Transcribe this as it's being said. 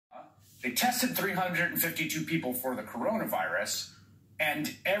They tested 352 people for the coronavirus,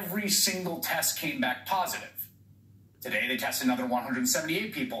 and every single test came back positive. Today, they tested another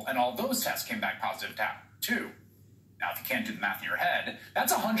 178 people, and all those tests came back positive too. Now, if you can't do the math in your head,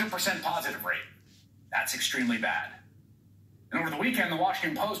 that's a 100% positive rate. That's extremely bad. And over the weekend, the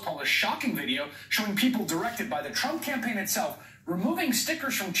Washington Post published a shocking video showing people directed by the Trump campaign itself removing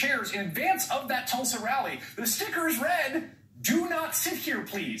stickers from chairs in advance of that Tulsa rally. The stickers read, "Do not sit here,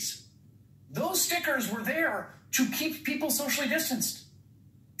 please." Those stickers were there to keep people socially distanced,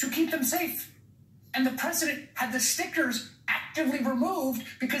 to keep them safe. And the president had the stickers actively removed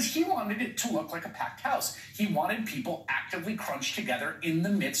because he wanted it to look like a packed house. He wanted people actively crunched together in the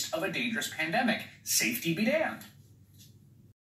midst of a dangerous pandemic. Safety be damned.